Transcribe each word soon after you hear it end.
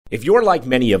If you're like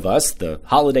many of us, the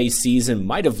holiday season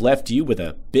might have left you with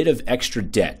a bit of extra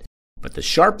debt, but the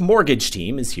Sharp Mortgage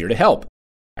team is here to help.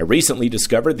 I recently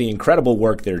discovered the incredible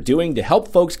work they're doing to help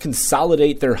folks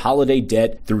consolidate their holiday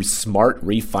debt through smart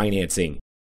refinancing.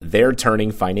 They're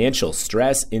turning financial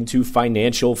stress into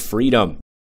financial freedom.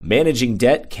 Managing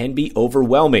debt can be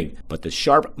overwhelming, but the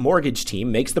Sharp Mortgage team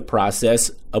makes the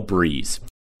process a breeze.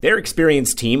 Their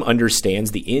experienced team understands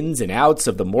the ins and outs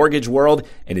of the mortgage world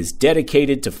and is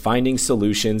dedicated to finding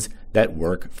solutions that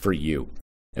work for you.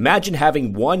 Imagine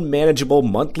having one manageable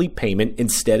monthly payment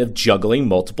instead of juggling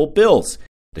multiple bills.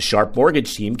 The Sharp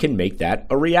Mortgage team can make that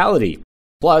a reality.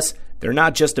 Plus, they're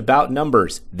not just about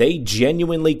numbers. They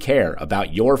genuinely care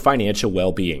about your financial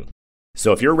well-being.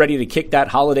 So if you're ready to kick that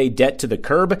holiday debt to the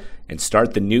curb and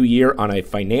start the new year on a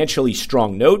financially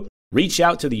strong note, reach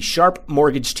out to the Sharp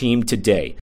Mortgage team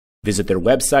today. Visit their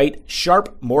website,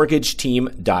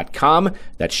 sharpmortgageteam.com.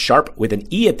 That's sharp with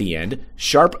an E at the end,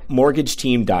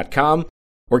 sharpmortgageteam.com,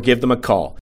 or give them a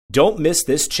call. Don't miss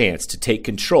this chance to take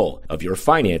control of your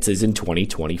finances in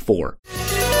 2024.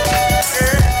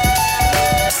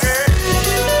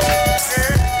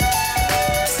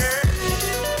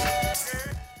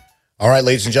 All right,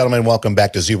 ladies and gentlemen, welcome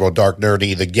back to Zero Dark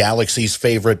Nerdy, the galaxy's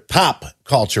favorite pop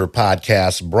culture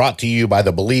podcast, brought to you by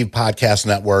the Believe Podcast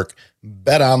Network,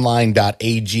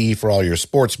 betonline.ag for all your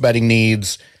sports betting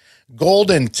needs,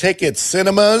 Golden Ticket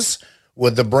Cinemas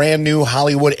with the brand new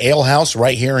Hollywood Ale House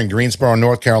right here in Greensboro,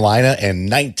 North Carolina, and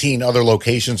 19 other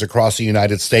locations across the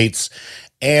United States,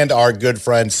 and our good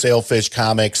friend Sailfish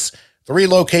Comics, 3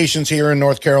 locations here in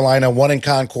North Carolina, 1 in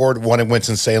Concord, 1 in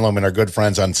Winston-Salem, and our good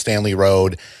friends on Stanley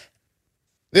Road.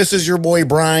 This is your boy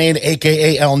Brian,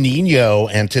 a.k.a. El Nino,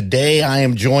 and today I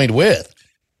am joined with...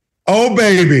 Oh,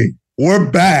 baby,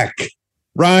 we're back.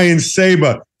 Ryan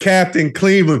Saber, Captain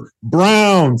Cleveland,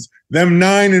 Browns, them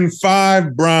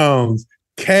 9-5 Browns,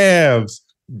 Cavs,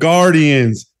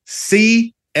 Guardians,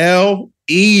 CLE,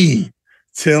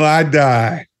 till I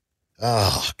die.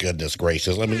 Oh, goodness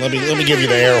gracious. Let me give you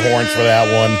the air horns for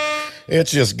that one.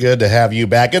 It's just good to have you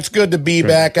back. It's good to be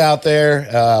back out there.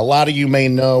 A lot of you may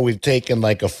know we've taken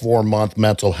like a 4-month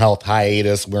mental health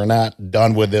hiatus. We're not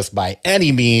done with this by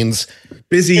any means.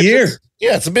 Busy year.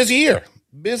 It's a busy year.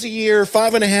 Busy year,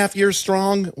 5.5 years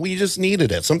strong. We just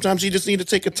needed it. Sometimes you just need to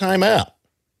take a time out.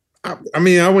 I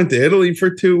mean, I went to Italy for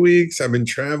 2 weeks. I've been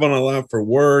traveling a lot for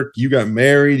work. You got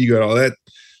married. You got all that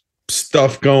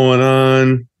stuff going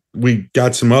on. We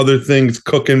got some other things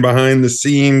cooking behind the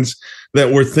scenes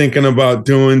that we're thinking about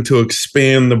doing to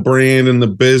expand the brand and the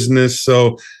business.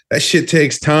 So that shit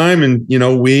takes time. And, you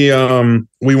know, we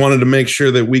wanted to make sure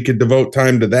that we could devote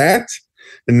time to that.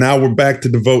 And now we're back to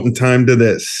devoting time to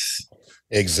this.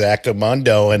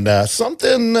 Exactamundo. And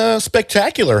something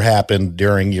spectacular happened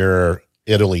during your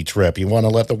Italy trip. You want to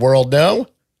let the world know?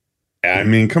 I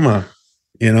mean, come on.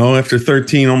 You know, after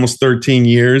almost 13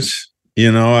 years,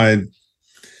 you know,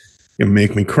 it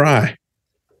make me cry.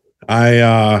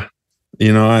 I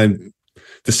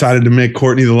decided to make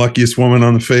Courtney the luckiest woman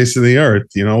on the face of the earth.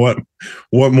 You know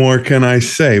what more can I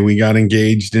say? We got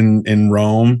engaged in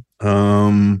Rome.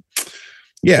 So,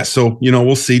 you know,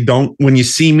 we'll see. When you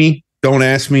see me, don't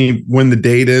ask me when the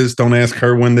date is. Don't ask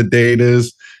her when the date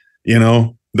is. You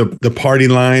know, the party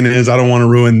line is, I don't want to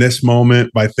ruin this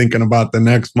moment by thinking about the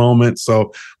next moment.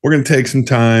 So we're going to take some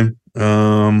time.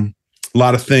 A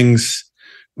lot of things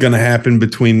going to happen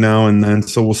between now and then.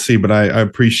 So we'll see. But I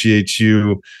appreciate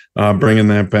you bringing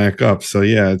that back up. So,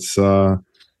 yeah, it's we're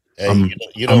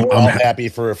all happy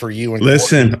for you. And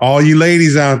listen, Courtney. All you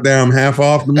ladies out there, I'm half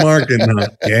off the market now.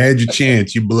 You had your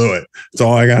chance. You blew it. That's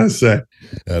all I got to say.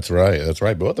 That's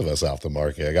right. Both of us off the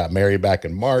market. I got married back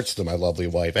in March to my lovely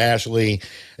wife, Ashley.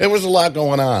 There was a lot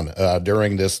going on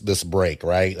during this break,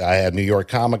 right? I had New York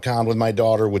Comic Con with my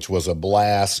daughter, which was a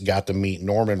blast. Got to meet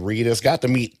Norman Reedus. Got to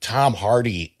meet Tom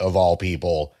Hardy, of all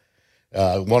people.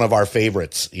 One of our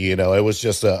favorites. You know, it was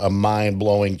just a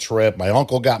mind-blowing trip. My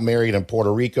uncle got married in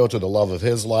Puerto Rico to the love of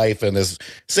his life. And as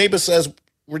Saba says,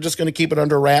 we're just going to keep it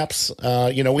under wraps.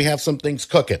 We have some things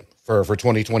cooking for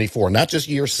 2024, not just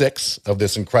year 6 of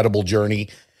this incredible journey.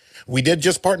 We did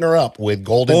just partner up with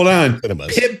Golden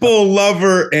Cinemas. Pitbull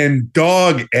lover and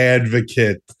dog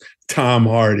advocate Tom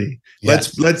Hardy.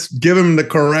 Yes. Let's give him the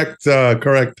correct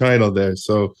title there.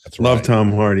 So That's love right.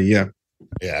 Tom Hardy. Yeah.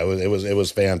 Yeah, it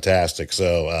was fantastic.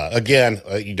 So again,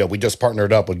 we just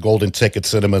partnered up with Golden Ticket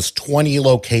Cinemas, 20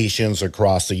 locations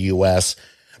across the U.S.,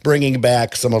 bringing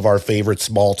back some of our favorite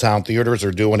small town theaters.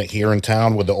 Are doing it here in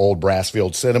town with the old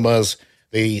Brassfield Cinemas.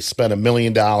 They spent $1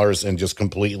 million and just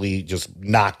completely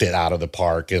knocked it out of the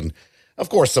park. And Of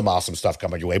course, some awesome stuff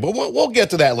coming your way, but we'll get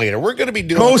to that later. We're going to be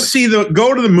doing go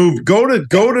to the movie. Go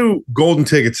to Golden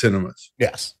Ticket Cinemas.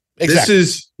 Yes, exactly.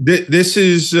 This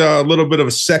is a little bit of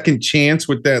a second chance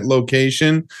with that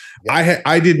location. Yep.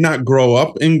 I did not grow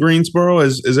up in Greensboro,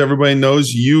 as everybody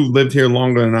knows. You lived here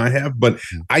longer than I have, but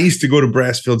I used to go to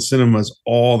Brassfield Cinemas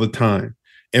all the time.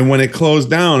 And when it closed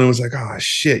down, it was like, oh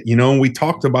shit, we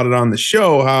talked about it on the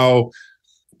show, how,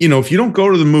 if you don't go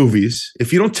to the movies,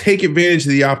 if you don't take advantage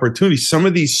of the opportunity, some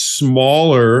of these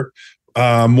smaller,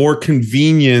 more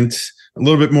convenient, a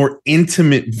little bit more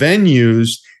intimate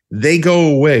venues, they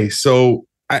go away. So,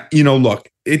 look,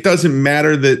 it doesn't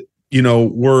matter that,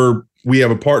 we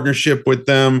have a partnership with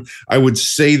them. I would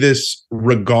say this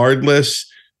regardless.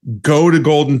 Go to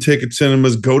Golden Ticket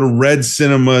Cinemas, go to Red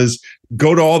Cinemas,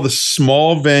 go to all the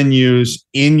small venues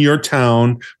in your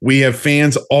town. We have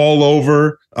fans all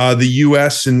over the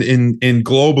U.S. and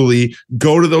globally.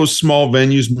 Go to those small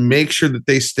venues. Make sure that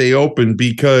they stay open,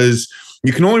 because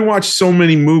you can only watch so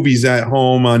many movies at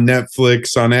home on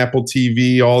Netflix, on Apple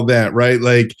TV, all that, right?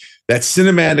 Like, that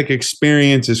cinematic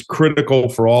experience is critical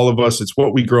for all of us. It's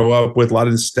what we grow up with, a lot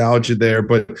of nostalgia there,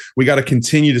 but we got to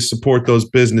continue to support those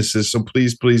businesses. So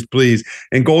please, please, please.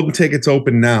 And Golden Ticket's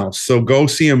open now. So go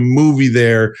see a movie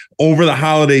there over the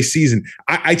holiday season.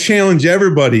 I challenge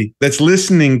everybody that's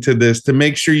listening to this to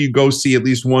make sure you go see at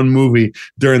least one movie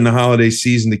during the holiday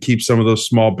season to keep some of those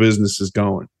small businesses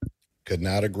going. Could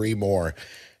not agree more.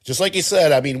 Just like you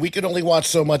said, I mean, we can only watch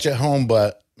so much at home,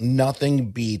 but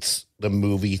nothing beats the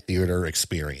movie theater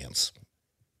experience.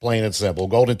 Plain and simple.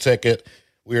 Golden Ticket,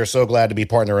 we are so glad to be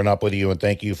partnering up with you, and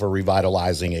thank you for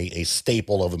revitalizing a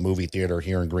staple of a movie theater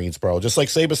here in Greensboro. Just like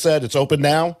Saba said, it's open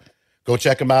now. Go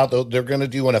check them out. They're going to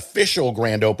do an official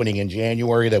grand opening in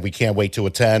January that we can't wait to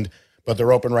attend, but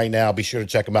they're open right now. Be sure to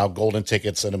check them out,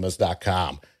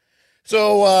 goldenticketcinemas.com.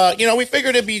 So, we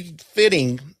figured it'd be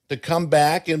fitting to come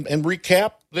back and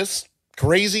recap this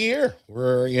crazy year.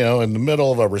 We're, in the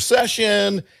middle of a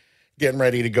recession, getting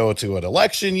ready to go to an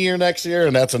election year next year,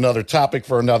 and that's another topic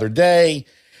for another day.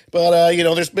 But,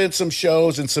 there's been some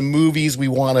shows and some movies we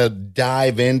want to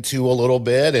dive into a little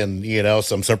bit, and,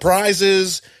 some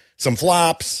surprises, some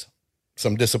flops,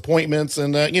 some disappointments,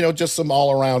 and, just some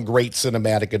all-around great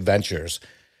cinematic adventures.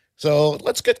 So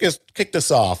let's kick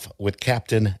this off with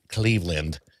Captain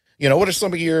Cleveland. What are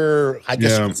some of your, you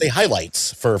could say,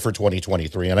 highlights for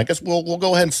 2023? And I guess we'll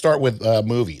go ahead and start with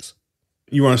movies.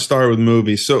 You want to start with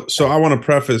movies. So I want to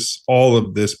preface all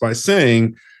of this by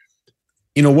saying,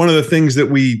 one of the things that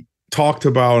we talked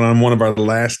about on one of our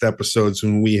last episodes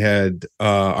when we had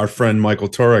our friend Michael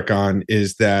Turek on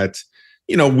is that,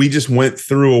 we just went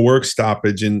through a work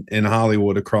stoppage in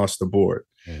Hollywood across the board.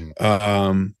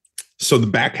 Mm-hmm. So the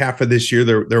back half of this year,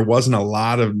 there wasn't a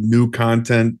lot of new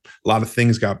content. A lot of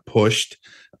things got pushed,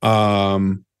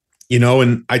 and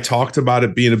I talked about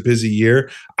it being a busy year.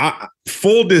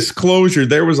 Full disclosure,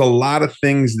 there was a lot of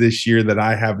things this year that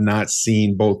I have not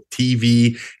seen, both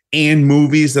TV and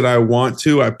movies that I want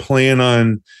to. I plan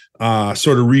on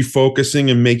sort of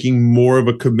refocusing and making more of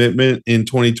a commitment in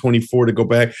 2024 to go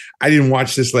back. I didn't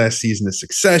watch this last season of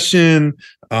Succession.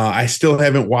 I still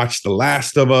haven't watched The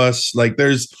Last of Us.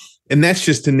 And that's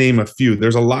just to name a few.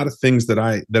 There's a lot of things that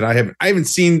I haven't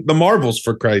seen the Marvels,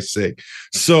 for Christ's sake.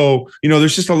 So,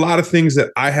 there's just a lot of things that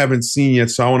I haven't seen yet.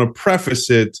 So I want to preface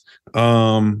it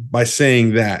by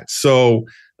saying that. So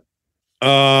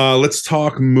let's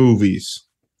talk movies.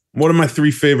 What are my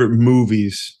 3 favorite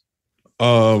movies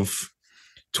of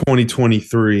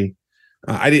 2023?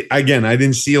 I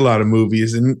didn't see a lot of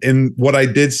movies, and what I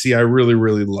did see, I really,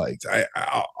 really liked.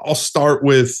 I'll start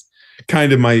with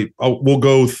kind of we'll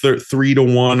go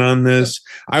 3-1 on this.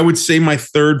 I would say my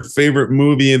 3rd favorite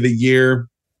movie of the year,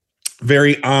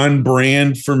 very on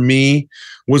brand for me,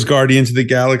 was Guardians of the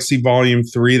Galaxy Volume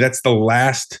 3. That's the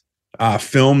last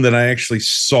film that I actually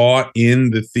saw in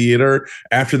the theater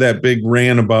after that big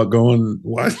rant about going,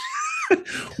 what?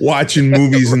 Watching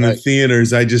movies in the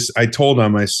theaters. I told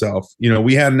on myself,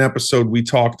 we had an episode, we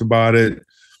talked about it.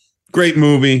 Great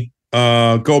movie.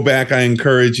 Go back. I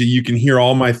encourage you. You can hear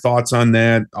all my thoughts on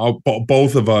that.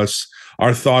 Both of us,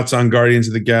 our thoughts on Guardians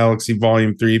of the Galaxy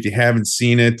Volume 3. If you haven't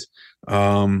seen it,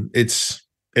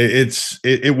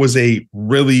 it was a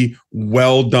really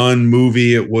well done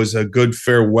movie. It was a good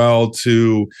farewell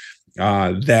to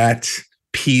that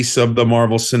piece of the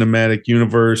Marvel Cinematic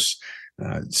Universe.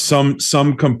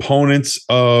 Some components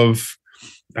of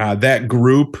that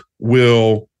group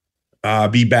will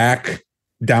be back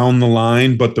down the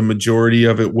line, but the majority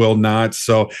of it will not.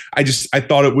 So I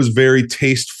thought it was very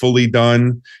tastefully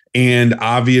done. And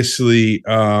obviously,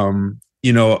 the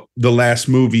last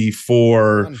movie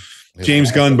for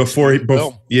James Gunn before he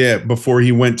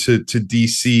went to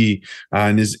DC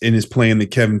and is playing the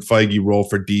Kevin Feige role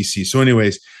for DC. So,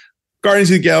 anyways,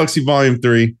 Guardians of the Galaxy Volume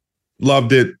 3,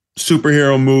 loved it.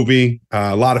 Superhero movie,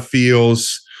 a lot of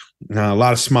feels, a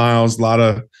lot of smiles, a lot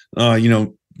of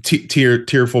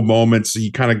tearful moments.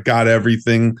 You kind of got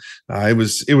everything. It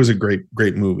was a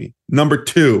great movie. Number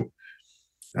 2,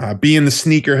 being the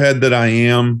sneakerhead that I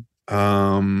am,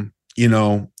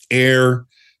 Air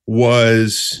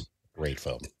was great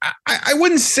film. I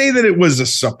wouldn't say that it was a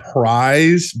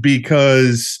surprise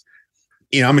because,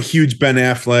 I'm a huge Ben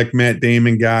Affleck, Matt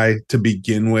Damon guy to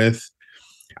begin with.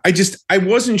 I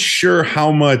wasn't sure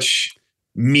how much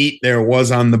meat there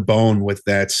was on the bone with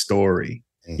that story.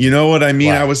 You know what I mean?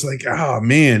 Wow. I was like, oh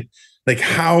man, like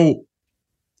how,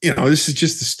 this is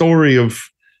just the story of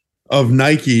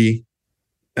Nike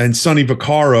and Sonny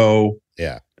Vaccaro,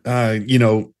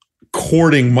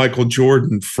 courting Michael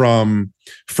Jordan from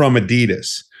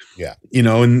Adidas. Yeah.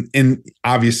 And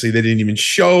obviously they didn't even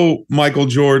show Michael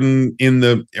Jordan he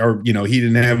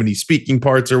didn't have any speaking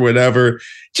parts or whatever.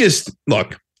 Just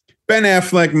look, Ben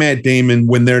Affleck, Matt Damon,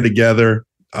 when they're together,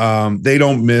 they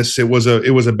don't miss. It was a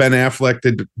Ben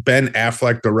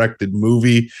Affleck directed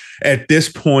movie. At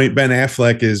this point, Ben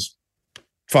Affleck is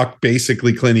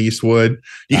basically Clint Eastwood.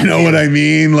 You know what I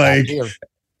mean? Like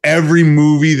every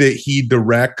movie that he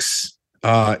directs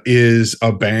is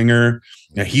a banger.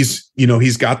 Now he's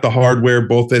got the hardware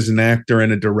both as an actor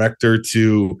and a director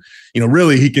to,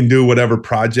 really he can do whatever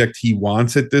project he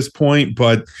wants at this point.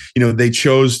 But, they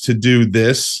chose to do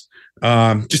this.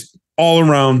 Just all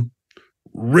around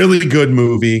really good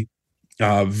movie,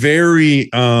 very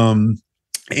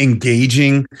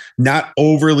engaging, not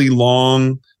overly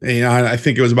long. I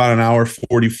think it was about an hour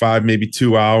 45, maybe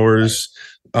 2 hours.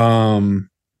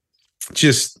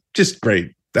 Just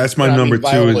great. That's my number 2.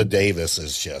 Viola Davis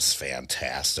is just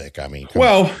fantastic. I mean,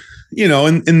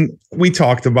 and we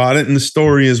talked about it, and the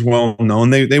story is well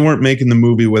known. They weren't making the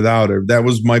movie without her. That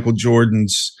was Michael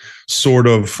Jordan's sort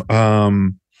of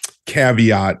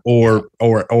caveat or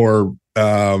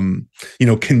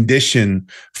condition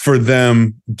for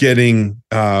them getting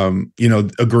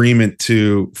agreement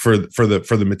for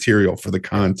the material, for the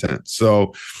content.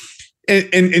 So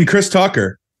and Chris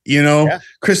Tucker,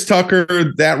 Chris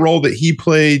Tucker, that role that he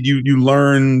played, you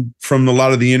learn from a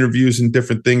lot of the interviews and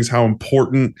different things how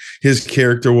important his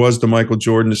character was to Michael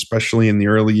Jordan, especially in the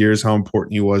early years, how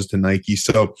important he was to Nike.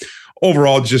 So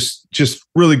overall, just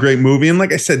really great movie. And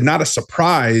like I said, not a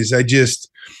surprise. I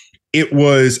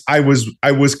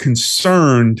was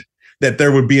concerned that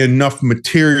there would be enough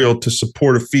material to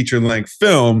support a feature-length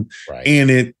film, right.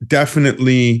 And it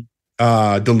definitely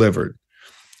delivered.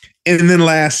 And then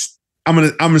last, I'm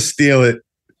gonna steal it.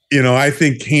 I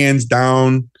think hands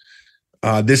down,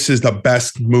 this is the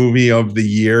best movie of the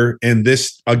year, and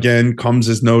this again comes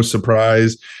as no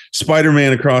surprise.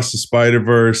 Spider-Man Across the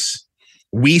Spider-Verse.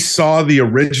 We saw the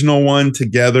original one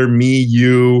together, me,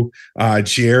 you,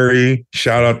 Jerry,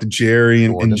 shout out to Jerry,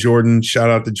 and Jordan, shout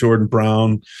out to Jordan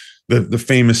Brown, the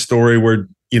famous story where,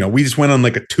 we just went on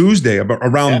like a Tuesday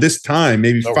around this time,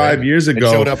 maybe 5 years ago.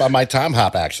 It showed up on my Tom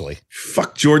Hop, actually.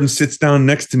 Fuck, Jordan sits down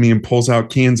next to me and pulls out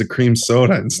cans of cream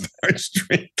soda and starts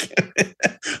drinking.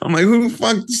 I'm like, who the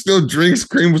fuck still drinks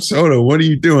cream soda? What are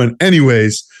you doing?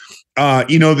 Anyways,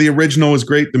 the original was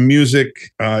great. The music,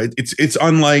 it's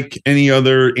unlike any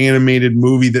other animated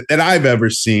movie that I've ever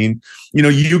seen.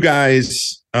 You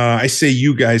guys, I say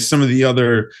you guys, some of the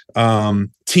other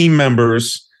team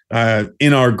members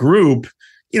in our group,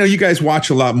 you guys watch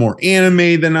a lot more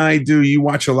anime than I do. You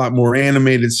watch a lot more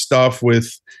animated stuff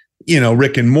with,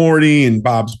 Rick and Morty and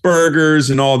Bob's Burgers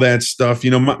and all that stuff.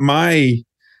 My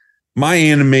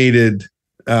animated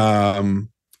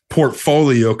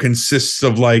portfolio consists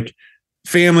of like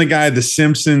Family Guy, The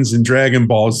Simpsons, and Dragon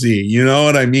Ball Z. You know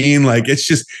what I mean? Like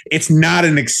it's not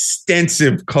an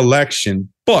extensive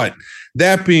collection. But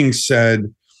that being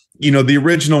said, the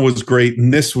original was great,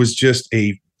 and this was just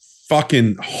a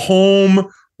fucking home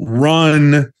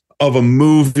run of a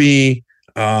movie.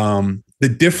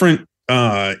 The different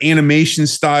animation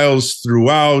styles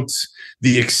throughout,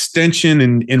 the extension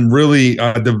and really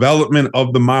development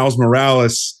of the Miles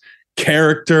Morales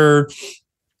character,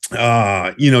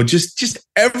 just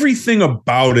everything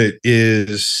about it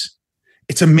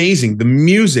it's amazing. The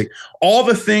music, all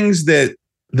the things that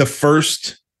the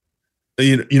first,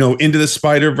 Into the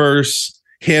Spider-Verse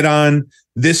hit on,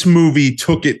 this movie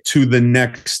took it to the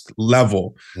next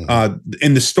level.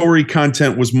 And the story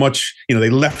content was much, they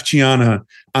left you on a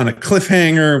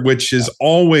cliffhanger, which is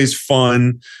always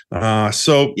fun.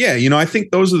 So yeah, I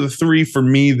think those are the three for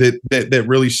me that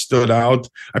really stood out.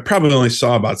 I probably only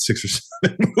saw about 6 or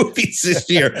 7 movies this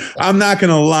year. I'm not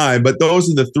going to lie, but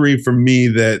those are the three for me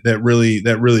that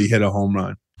really hit a home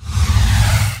run.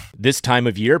 This time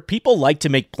of year, people like to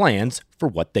make plans for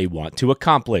what they want to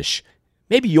accomplish.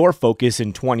 Maybe your focus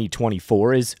in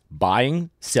 2024 is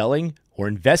buying, selling, or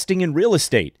investing in real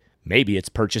estate. Maybe it's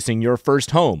purchasing your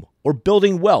first home or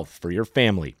building wealth for your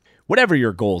family. Whatever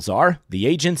your goals are, the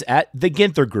agents at The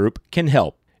Ginther Group can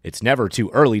help. It's never too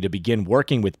early to begin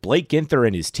working with Blake Ginther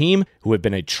and his team, who have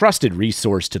been a trusted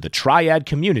resource to the Triad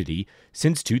community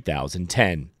since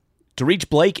 2010. To reach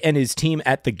Blake and his team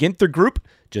at The Ginther Group,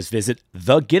 just visit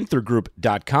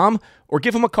theginthergroup.com or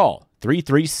give them a call,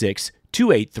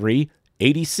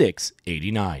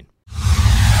 336-283-8689.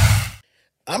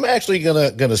 I'm actually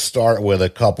gonna start with a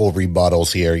couple of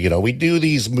rebuttals here. We do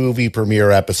these movie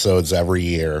premiere episodes every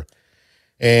year,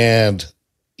 and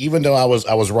even though I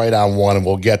was right on one, and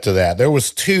we'll get to that, there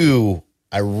was two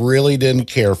I really didn't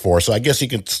care for. So I guess you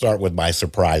can start with my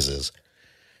surprises.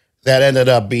 That ended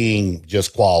up being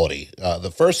just quality. The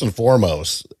first and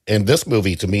foremost, and this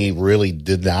movie to me really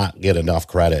did not get enough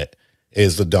credit,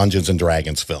 is the Dungeons and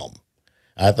Dragons film.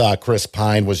 I thought Chris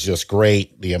Pine was just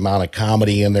great. The amount of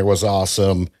comedy in there was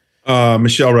awesome.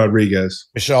 Michelle Rodriguez.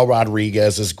 Michelle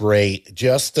Rodriguez is great.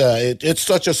 Just it's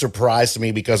such a surprise to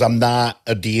me because I'm not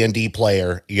a D&D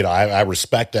player. I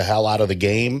respect the hell out of the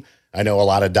game. I know a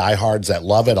lot of diehards that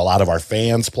love it. A lot of our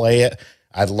fans play it.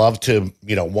 I'd love to,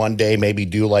 one day maybe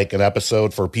do like an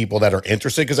episode for people that are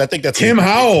interested, because I think that's Tim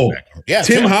Howell. Yeah,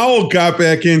 Tim Howell got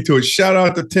back into it. Shout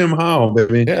out to Tim Howell,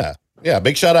 baby. Yeah. Yeah,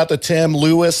 big shout out to Tim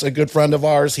Lewis, a good friend of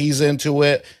ours. He's into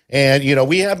it. And,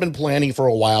 we have been planning for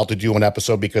a while to do an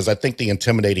episode, because I think the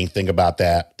intimidating thing about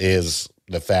that is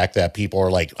the fact that people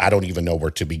are like, I don't even know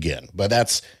where to begin. But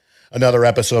that's another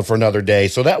episode for another day.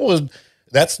 So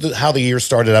that's how the year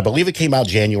started. I believe it came out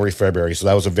January, February. So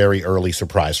that was a very early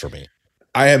surprise for me.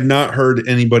 I have not heard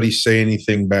anybody say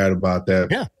anything bad about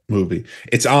that movie.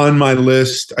 It's on my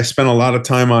list. I spent a lot of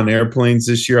time on airplanes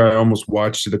this year. I almost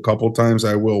watched it a couple times.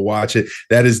 I will watch it.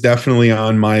 That is definitely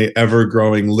on my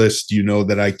ever-growing list,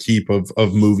 that I keep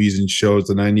of movies and shows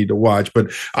that I need to watch.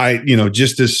 But I,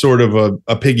 just as sort of a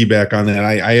piggyback on that,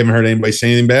 I haven't heard anybody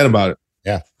say anything bad about it.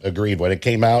 Yeah, agreed. When it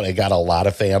came out, it got a lot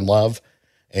of fan love,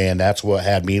 and that's what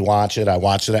had me watch it. I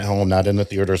watched it at home, not in the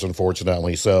theaters,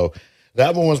 unfortunately. So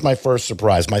that one was my first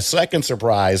surprise. My second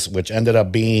surprise, which ended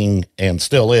up being and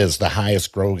still is the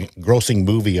highest grossing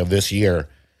movie of this year,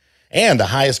 and the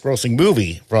highest grossing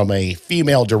movie from a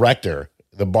female director,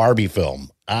 the Barbie film.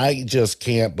 I just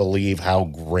can't believe how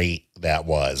great that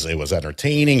was. It was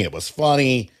entertaining. It was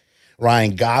funny.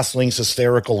 Ryan Gosling's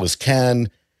hysterical as Ken.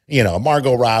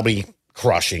 Margot Robbie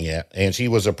crushing it. And she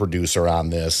was a producer on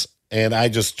this. And I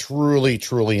just truly,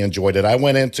 truly enjoyed it. I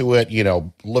went into it,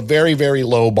 very, very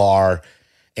low bar.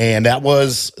 And that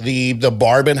was the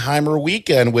Barbenheimer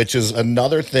weekend, which is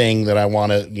another thing that I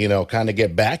want to, kind of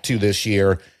get back to this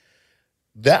year.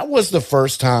 That was the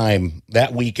first time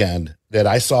that weekend that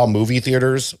I saw movie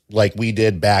theaters like we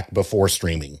did back before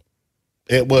streaming.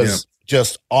 It was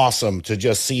just awesome to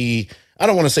just see, I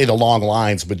don't want to say the long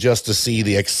lines, but just to see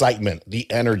the excitement,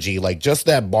 the energy, like just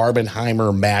that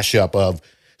Barbenheimer mashup of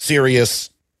serious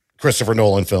Christopher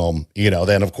Nolan film,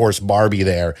 then of course Barbie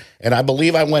there. And I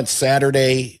believe I went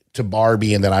Saturday to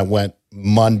Barbie, and then I went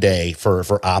Monday for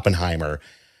Oppenheimer.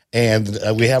 And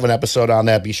we have an episode on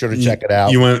that. Be sure to check it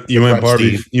out. You went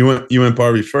Barbie. Steve. You went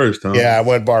Barbie first, huh? Yeah, I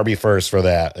went Barbie first for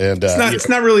that. And it's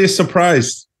not really a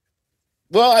surprise.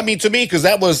 Well, I mean, to me, because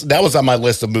that was on my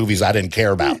list of movies I didn't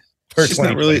care about. It's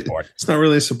not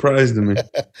really a surprise to me.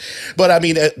 But I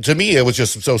mean, to me, it was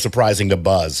just so surprising the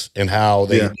buzz and how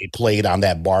they played on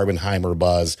that Barbenheimer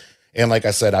buzz. And like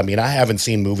I said, I mean, I haven't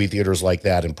seen movie theaters like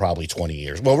that in probably 20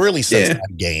 years. Well, really since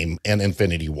that game and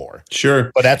Infinity War. Sure.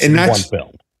 But that's one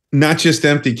film. Not just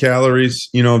Empty Calories.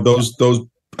 Those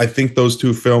I think those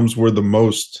two films were the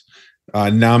most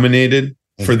nominated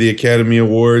for the Academy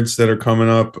Awards that are coming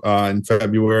up in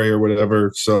February or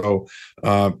whatever. So,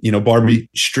 Barbie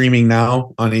streaming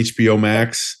now on HBO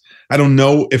Max. I don't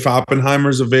know if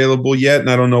Oppenheimer's available yet, and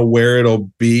I don't know where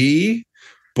it'll be,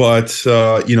 but,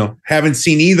 haven't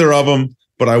seen either of them,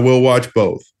 but I will watch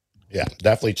both. Yeah,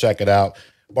 definitely check it out.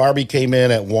 Barbie came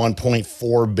in at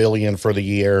 $1.4 billion for the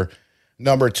year.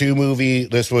 Number 2 movie,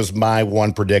 this was my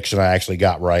one prediction I actually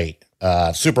got right.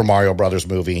 Super Mario Brothers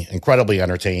movie, incredibly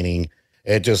entertaining.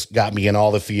 It just got me in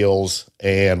all the feels,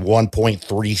 and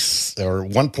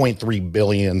 1.3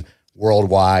 billion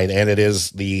worldwide, and it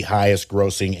is the highest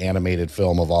grossing animated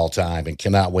film of all time, and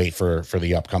cannot wait for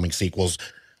the upcoming sequels.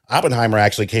 Oppenheimer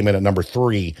actually came in at number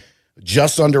 3,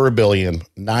 just under $1 billion,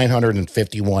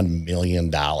 $951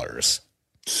 million.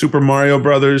 Super Mario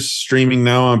Brothers streaming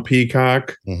now on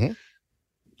Peacock. Mm-hmm.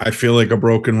 I feel like a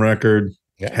broken record.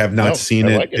 Yeah, have not seen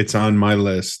it. It's on my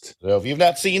list. So if you've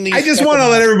not seen these, I just want to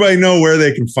let everybody know where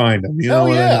they can find them. You know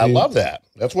what I mean? I love that.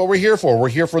 That's what we're here for. We're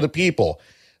here for the people.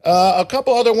 A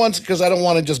couple other ones, because I don't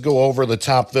want to just go over the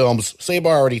top films.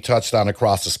 Sabar already touched on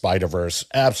Across the Spider-Verse.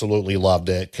 Absolutely loved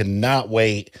it. Cannot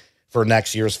wait for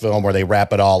next year's film where they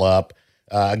wrap it all up.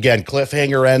 Again,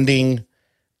 cliffhanger ending.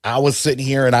 I was sitting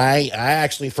here and I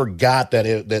actually forgot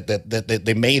that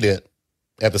they made it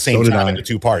at the same time in the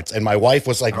 2 parts. And my wife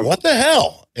was like, what the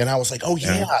hell? And I was like, oh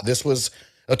yeah, this was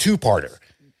a 2-parter.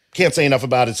 Can't say enough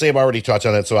about it. Sabe already touched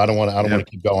on it, so I don't want to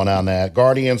keep going on that.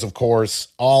 Guardians, of course,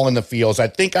 all in the feels. I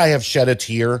think I have shed a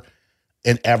tear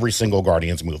in every single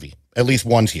Guardians movie. At least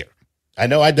one tear. I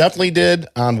know I definitely did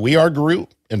on We Are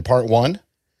Groot in part 1.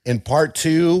 In part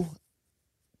 2,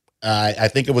 I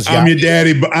think it was I'm your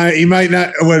daddy, but he might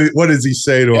not. What does he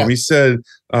say to him? He said,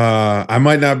 I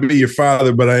might not be your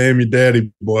father, but I am your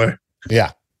daddy, boy.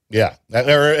 Yeah.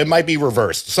 Or it might be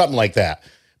reversed, something like that.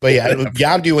 But yeah,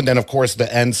 Yondu, and then of course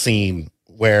the end scene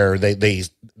where the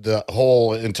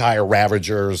whole entire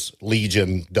Ravagers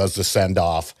Legion does the send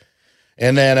off.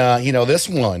 And then, this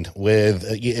one with,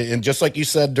 and just like you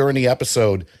said during the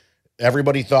episode,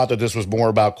 everybody thought that this was more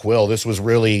about Quill. This was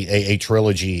really a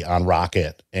trilogy on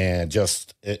Rocket, and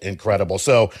just incredible.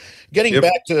 So getting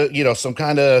back to, some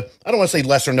kind of, I don't want to say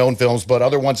lesser known films, but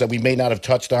other ones that we may not have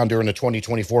touched on during the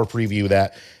 2024 preview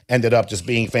that ended up just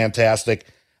being fantastic.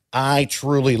 I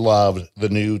truly loved the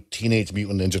new Teenage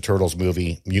Mutant Ninja Turtles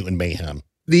movie, Mutant Mayhem.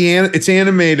 It's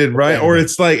animated, right? Or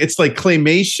it's like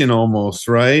claymation almost,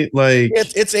 right? Like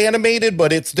it's animated,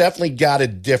 but it's definitely got a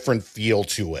different feel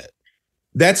to it.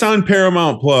 That's on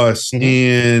Paramount Plus,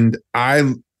 and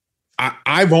I've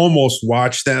almost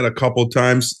watched that a couple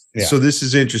times. Yeah. So this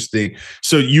is interesting.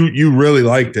 So you really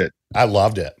liked it? I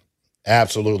loved it,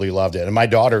 absolutely loved it. And my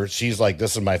daughter, she's like,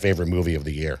 "This is my favorite movie of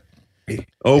the year."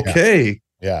 Okay,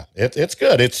 yeah, it's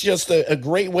good. It's just a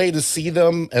great way to see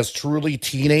them as truly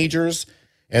teenagers.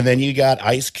 And then you got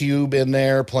Ice Cube in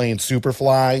there playing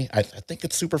Superfly. I think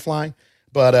it's Superfly.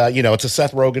 But, it's a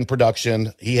Seth Rogen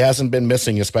production. He hasn't been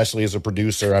missing, especially as a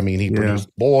producer. I mean, he produced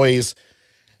Boys.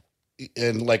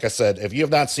 And like I said, if you have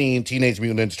not seen Teenage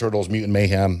Mutant Ninja Turtles Mutant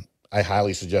Mayhem, I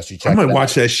highly suggest you check it out. I might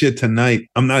watch that shit tonight.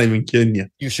 I'm not even kidding you.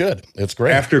 You should. It's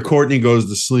great. After Courtney goes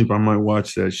to sleep, I might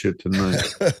watch that shit tonight.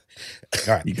 All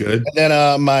right. You good?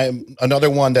 And then another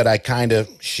one that I kind of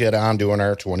shit on during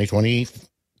our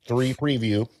 2023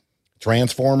 preview,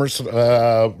 Transformers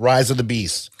Rise of the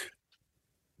Beast.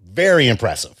 Very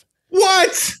impressive.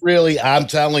 What? Really, I'm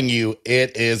telling you,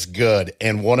 it is good.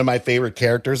 And one of my favorite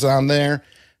characters on there,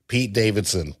 Pete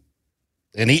Davidson.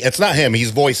 And it's not him,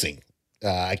 he's voicing.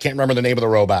 I can't remember the name of the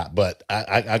robot, but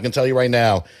I can tell you right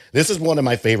now, this is one of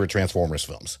my favorite Transformers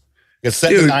films. It's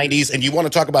set in the 90s, and you want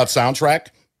to talk about soundtrack?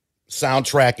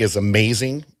 Soundtrack is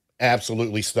amazing,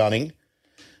 absolutely stunning.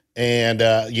 And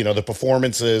the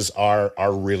performances are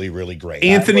really, really great.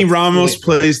 Anthony Ramos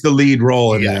plays the lead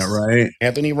role in that, right?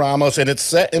 Anthony Ramos, and it's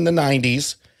set in the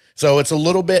 90s. So it's a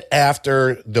little bit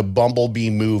after the Bumblebee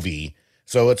movie.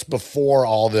 So it's before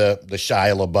all the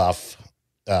Shia LaBeouf.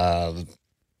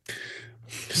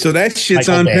 So that shit's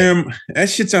on Paramount. That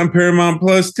shit's on Paramount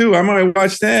Plus too. I might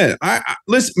watch that. I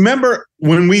listen. Remember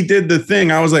when we did the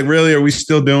thing? I was like, "Really? Are we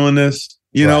still doing this?"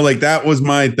 You know, like that was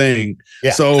my thing.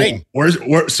 Yeah, so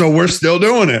we're still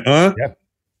doing it, huh?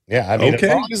 Yeah. I mean, as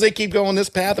long as they keep going this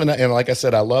path, and like I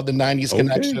said, I love the 90s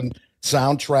connection.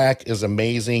 Soundtrack is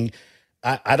amazing.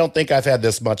 I don't think I've had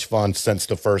this much fun since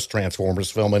the first Transformers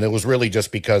film, and it was really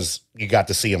just because you got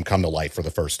to see him come to life for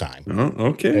the first time.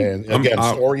 Okay. And again,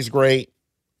 story's great,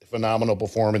 phenomenal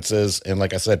performances, and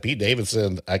like I said, Pete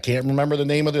Davidson. I can't remember the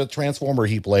name of the Transformer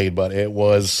he played, but it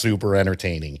was super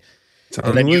entertaining.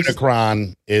 And then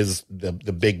Unicron is the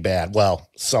big bad. Well,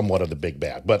 somewhat of the big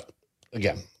bad. But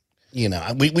again,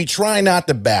 we try not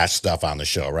to bash stuff on the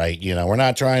show, right? We're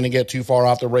not trying to get too far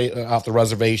off the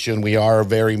reservation. We are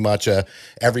very much a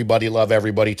everybody love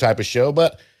everybody type of show.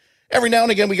 But every now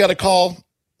and again, we got to call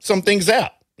some things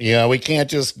out. We can't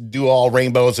just do all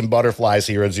rainbows and butterflies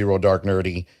here at Zero Dark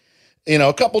Nerdy.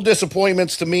 A couple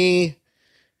disappointments to me.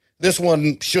 This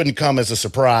one shouldn't come as a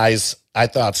surprise. I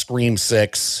thought Scream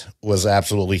 6 was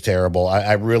absolutely terrible.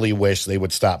 I really wish they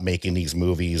would stop making these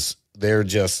movies. They're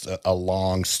just a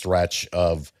long stretch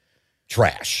of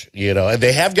trash. And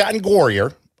they have gotten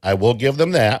gorier. I will give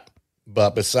them that.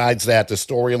 But besides that, the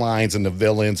storylines and the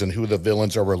villains and who the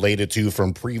villains are related to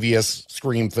from previous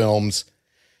Scream films,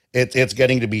 it's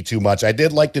getting to be too much. I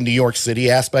did like the New York City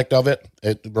aspect of it.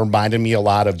 It reminded me a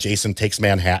lot of Jason Takes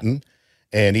Manhattan.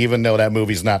 And even though that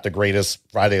movie's not the greatest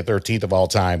Friday the 13th of all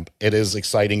time, it is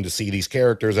exciting to see these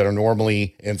characters that are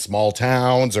normally in small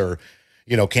towns or,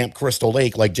 Camp Crystal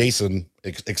Lake, like Jason,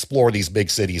 explore these big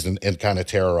cities and kind of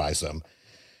terrorize them.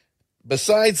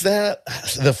 Besides that,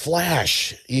 The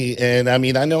Flash, and I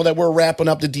mean, I know that we're wrapping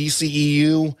up the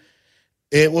DCEU.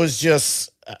 It was just,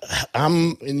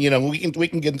 we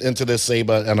can get into this, say,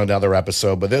 but on another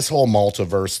episode, but this whole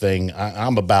multiverse thing,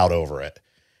 I'm about over it.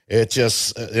 It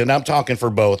just, and I'm talking for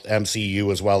both MCU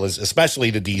as well as, especially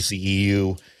the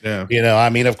DCEU. Yeah.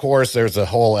 Of course, there's a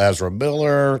whole Ezra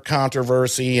Miller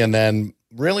controversy, and then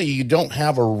really you don't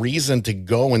have a reason to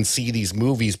go and see these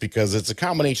movies because it's a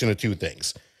combination of two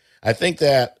things. I think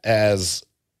that as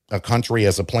a country,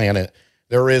 as a planet,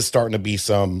 there is starting to be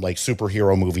some like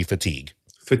superhero movie fatigue.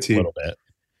 A little bit.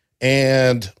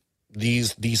 And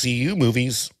these DCU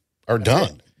movies are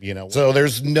done, so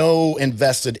there's no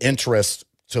invested interest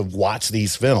to watch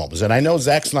these films. And I know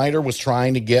Zack Snyder was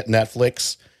trying to get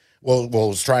Netflix,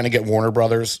 was trying to get Warner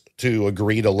Brothers to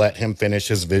agree to let him finish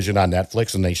his vision on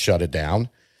Netflix, and they shut it down.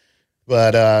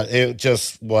 But it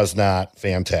just was not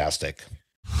fantastic.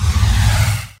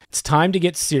 It's time to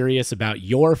get serious about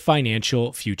your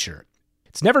financial future.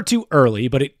 It's never too early,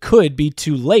 but it could be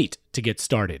too late to get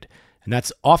started. And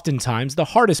that's oftentimes the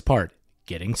hardest part,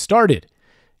 getting started.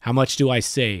 How much do I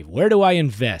save? Where do I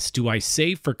invest? Do I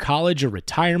save for college or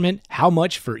retirement? How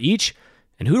much for each?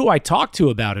 And who do I talk to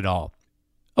about it all?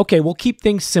 Okay, we'll keep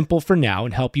things simple for now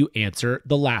and help you answer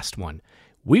the last one.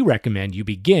 We recommend you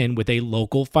begin with a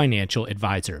local financial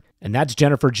advisor, and that's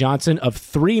Jennifer Johnson of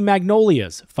Three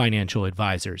Magnolias Financial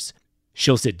Advisors.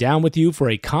 She'll sit down with you for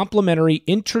a complimentary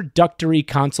introductory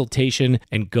consultation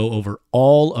and go over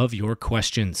all of your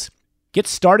questions. Get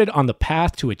started on the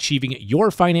path to achieving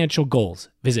your financial goals.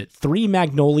 Visit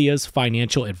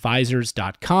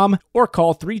 3magnoliasfinancialadvisors.com or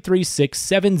call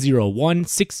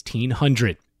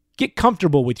 336-701-1600. Get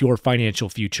comfortable with your financial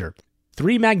future.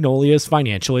 Three Magnolias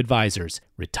Financial Advisors,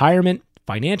 retirement,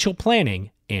 financial planning,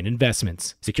 and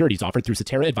investments. Securities offered through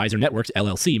Cetera Advisor Networks,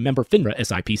 LLC, member FINRA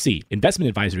SIPC. Investment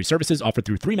advisory services offered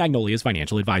through Three Magnolias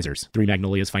Financial Advisors. Three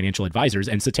Magnolias Financial Advisors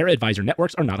and Cetera Advisor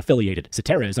Networks are not affiliated.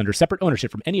 Cetera is under separate ownership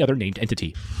from any other named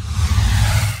entity.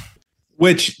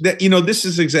 Which, this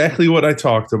is exactly what I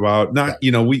talked about.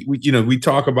 We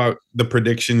talk about the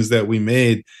predictions that we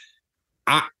made.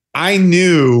 I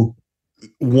knew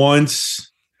once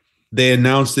they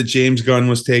announced that James Gunn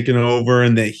was taking over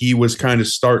and that he was kind of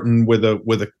starting with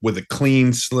a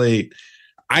clean slate.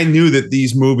 I knew that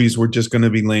these movies were just going to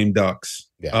be lame ducks.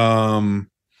 Yeah.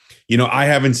 I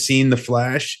haven't seen The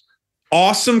Flash.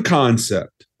 Awesome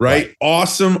concept, right?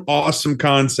 Awesome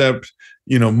concept.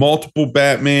 Multiple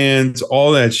Batmans,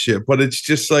 all that shit. But it's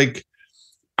just like,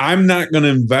 I'm not going to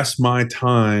invest my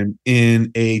time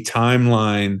in a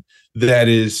timeline that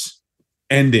is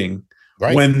ending.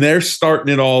 Right. When they're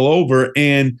starting it all over.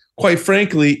 And quite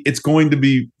frankly, it's going to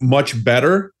be much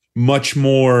better, much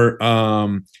more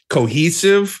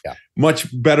cohesive, much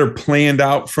better planned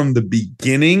out from the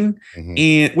beginning. Mm-hmm.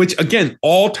 And which, again,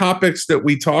 all topics that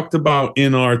we talked about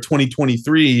in our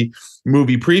 2023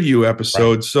 movie preview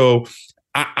episode. Right. So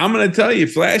I'm going to tell you,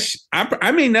 Flash,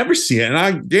 I may never see it. And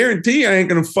I guarantee I ain't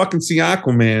going to fucking see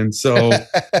Aquaman. So,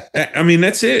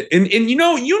 that's it. And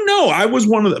I was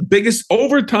one of the biggest,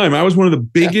 over time, I was one of the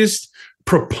biggest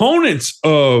proponents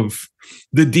of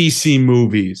the DC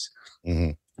movies. Mm-hmm.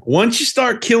 Once you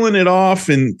start killing it off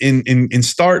and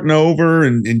starting over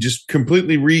and just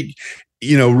completely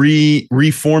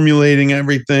reformulating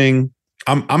everything,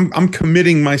 I'm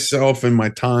committing myself and my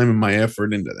time and my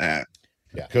effort into that.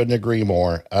 Yeah, couldn't agree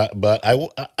more. But I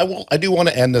do want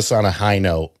to end this on a high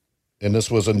note. And this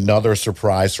was another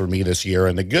surprise for me this year.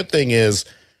 And the good thing is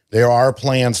there are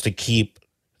plans to keep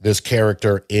this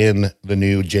character in the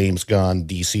new James Gunn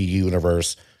DC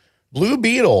universe. Blue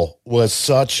Beetle was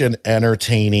such an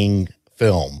entertaining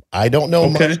film. I don't know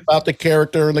much about the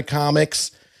character in the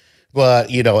comics,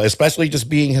 but, especially just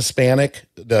being Hispanic,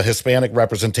 the Hispanic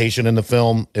representation in the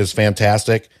film is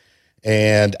fantastic.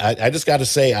 And I just got to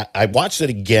say, I watched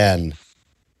it again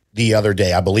the other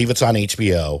day. I believe it's on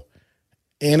HBO.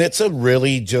 And it's a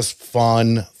really just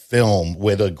fun film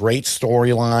with a great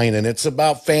storyline. And it's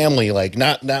about family. Like,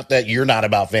 not that you're not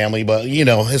about family, but,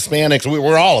 Hispanics,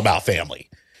 we're all about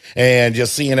family. And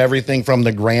just seeing everything from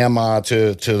the grandma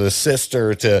to the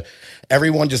sister to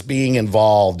everyone just being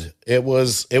involved. It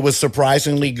was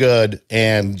surprisingly good.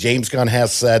 And James Gunn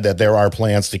has said that there are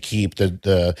plans to keep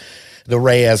the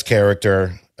Reyes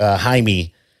character,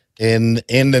 Jaime, in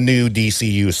the new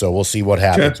DCU. So we'll see what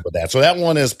happens with that. So that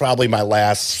one is probably my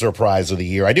last surprise of the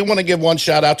year. I do want to give one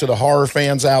shout out to the horror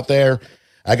fans out there.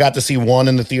 I got to see one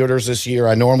in the theaters this year.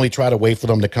 I normally try to wait for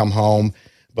them to come home,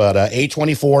 but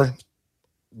A24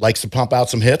 likes to pump out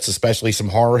some hits, especially some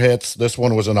horror hits. This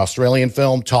one was an Australian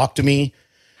film, Talk to Me.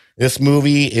 This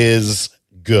movie is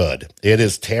good. It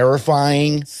is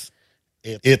terrifying.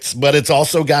 But it's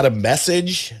also got a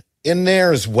message in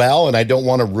there as well, and I don't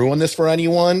want to ruin this for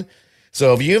anyone.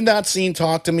 So if you have not seen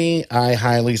Talk to Me, I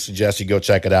highly suggest you go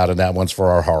check it out, and that one's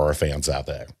for our horror fans out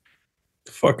there.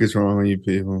 The fuck is wrong with you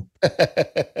people?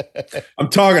 I'm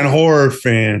talking horror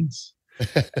fans.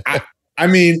 I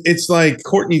mean, it's like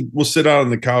Courtney will sit out on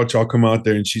the couch. I'll come out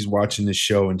there and she's watching the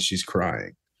show and she's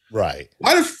crying. Right.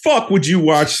 Why the fuck would you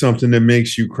watch something that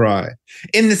makes you cry?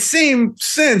 In the same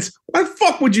sense, why the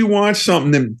fuck would you watch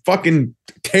something that fucking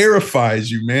terrifies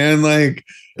you, man? Like,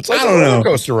 it's like I don't a roller know.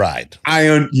 coaster ride.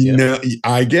 I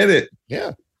get it.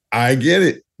 Yeah. I get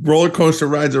it. Roller coaster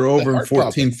rides are over in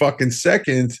 14 fucking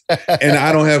seconds, and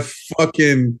I don't have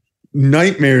fucking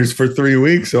nightmares for 3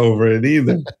 weeks over it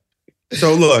either.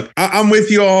 So look, I'm with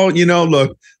you all. You know,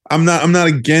 look, I'm not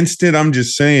against it. I'm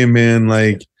just saying, man,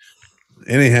 like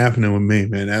it ain't happening with me,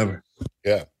 man, ever.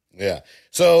 Yeah.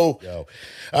 So,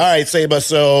 all right, Saba.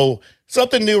 So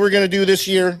something new we're gonna do this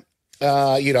year.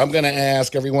 I'm gonna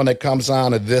ask everyone that comes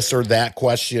on a this or that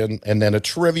question, and then a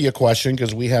trivia question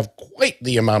because we have quite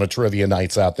the amount of trivia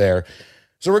nights out there.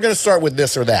 So we're gonna start with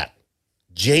this or that: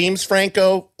 James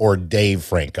Franco or Dave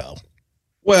Franco.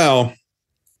 Well,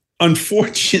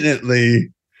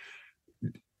 unfortunately,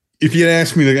 if you'd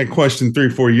asked me that question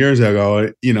 3-4 years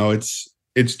ago,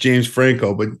 it's James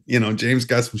Franco, but James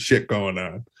got some shit going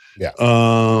on. Yeah.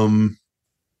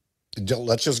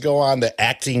 Let's just go on to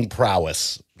acting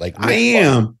prowess. Like I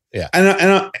am. Yeah.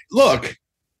 And look,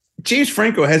 James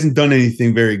Franco hasn't done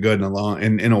anything very good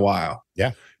in a while.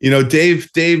 Yeah. Dave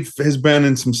has been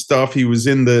in some stuff. He was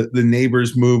in the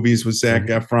Neighbors movies with Zac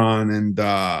Efron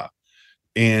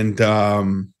and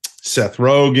Seth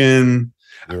Rogen.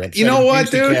 You know what,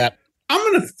 dude?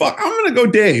 I'm gonna go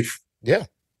Dave. Yeah.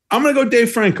 I'm gonna go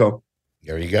Dave Franco.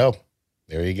 There you go.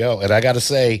 And I gotta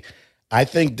say, I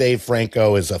think Dave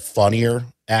Franco is a funnier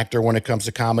actor when it comes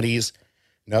to comedies.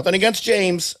 Nothing against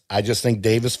James. I just think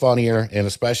Dave is funnier, and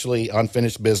especially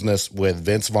Unfinished Business with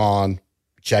Vince Vaughn.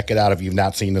 Check it out if you've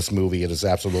not seen this movie. It is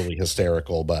absolutely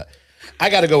hysterical, but I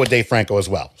got to go with Dave Franco as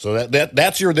well. So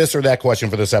that's your this or that question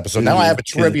for this episode. Now I have a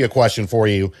trivia question for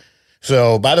you.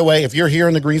 So, by the way, if you're here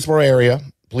in the Greensboro area,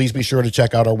 please be sure to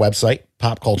check out our website,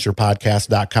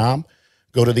 popculturepodcast.com.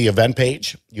 Go to the event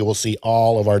page. You will see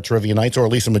all of our trivia nights, or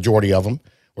at least a majority of them.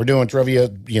 We're doing trivia,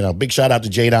 big shout out to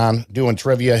Jadon, doing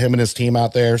trivia, him and his team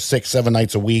out there, 6-7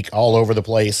 nights a week, all over the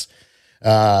place.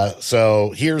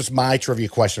 So here's my trivia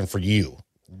question for you.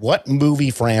 What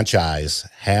movie franchise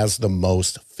has the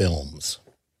most films?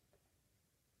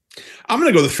 I'm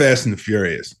going to go the Fast and the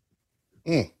Furious.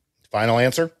 Final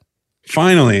answer?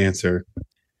 Final answer.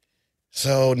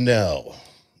 So no.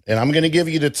 And I'm going to give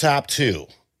you the top two.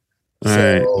 All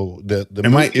so right.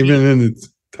 Am I even in the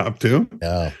top two?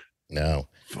 No.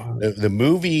 The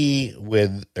movie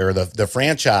the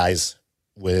franchise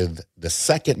with the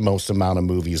second most amount of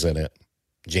movies in it,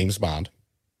 James Bond.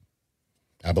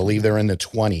 I believe they're in the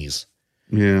 20s.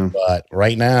 Yeah. But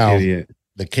right now, Idiot.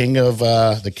 the king of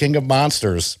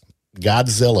monsters,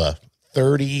 Godzilla,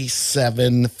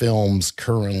 37 films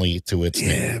currently to its name.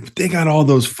 Yeah, but they got all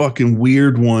those fucking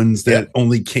weird ones that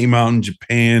only came out in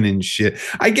Japan and shit.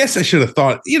 I guess I should have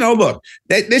thought, look,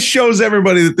 this shows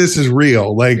everybody that this is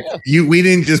real. Like we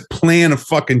didn't just plan a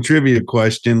fucking trivia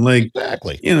question. Like,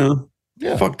 exactly.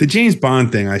 Fuck the James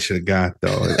Bond thing I should have got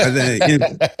though.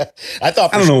 I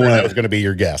thought that was going to be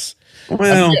your guess.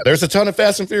 Well, there's a ton of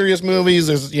Fast and Furious movies.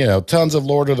 There's, tons of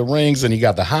Lord of the Rings, and you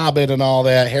got The Hobbit and all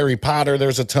that. Harry Potter,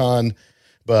 there's a ton.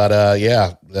 But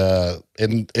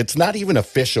and it's not even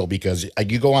official because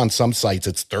you go on some sites,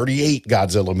 it's 38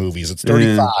 Godzilla movies. It's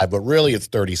 35, but really it's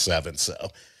 37. So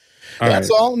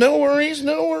that's all. No worries.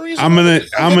 I'm gonna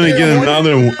get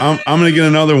another one. I'm gonna get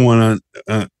another one on.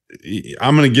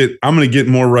 I'm gonna get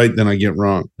more right than I get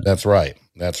wrong. That's right.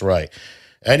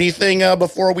 Anything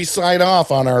before we sign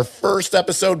off on our first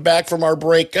episode back from our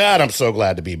break? God, I'm so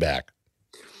glad to be back.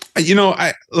 I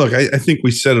think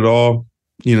we said it all.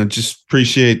 Just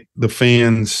appreciate the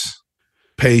fans'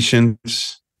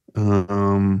 patience. We've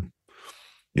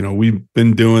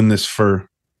been doing this for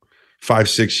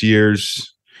 5-6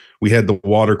 years. We had the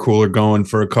water cooler going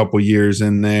for a couple years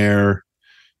in there.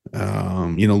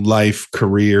 Life,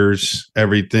 careers,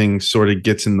 everything sort of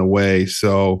gets in the way.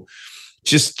 So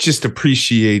just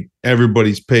appreciate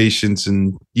everybody's patience,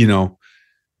 and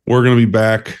we're going to be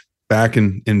back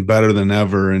and better than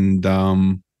ever. And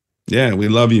we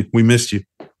love you. We missed you.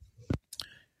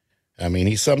 I mean,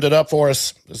 he summed it up for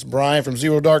us. This is Brian from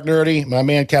Zero Dark Nerdy, my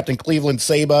man, Captain Cleveland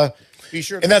Saba. Be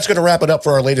sure. And that's going to wrap it up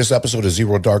for our latest episode of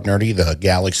Zero Dark Nerdy, the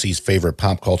Galaxy's favorite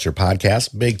pop culture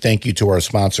podcast. Big thank you to our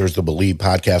sponsors, the Believe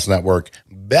Podcast Network,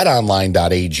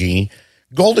 BetOnline.ag,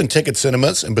 Golden Ticket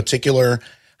Cinemas, in particular,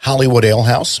 Hollywood Ale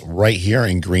House, right here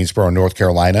in Greensboro, North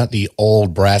Carolina, the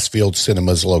old Brassfield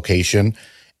Cinemas location,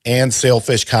 and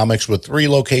Sailfish Comics with 3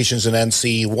 locations in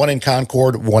NC, 1 in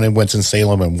Concord, 1 in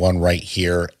Winston-Salem, and 1 right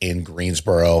here in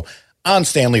Greensboro on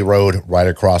Stanley Road, right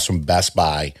across from Best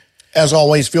Buy. As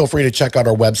always, feel free to check out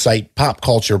our website,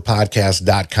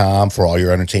 popculturepodcast.com, for all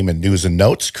your entertainment news and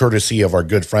notes, courtesy of our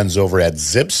good friends over at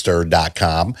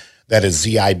Zibster.com. That is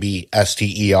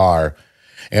Zibster.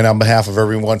 And on behalf of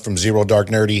everyone from Zero Dark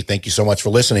Nerdy, thank you so much for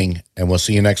listening, and we'll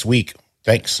see you next week.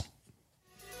 Thanks.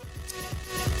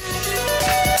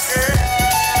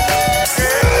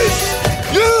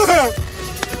 Yeah!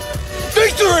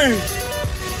 Victory!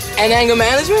 And anger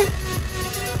management?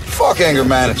 Fuck anger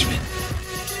management.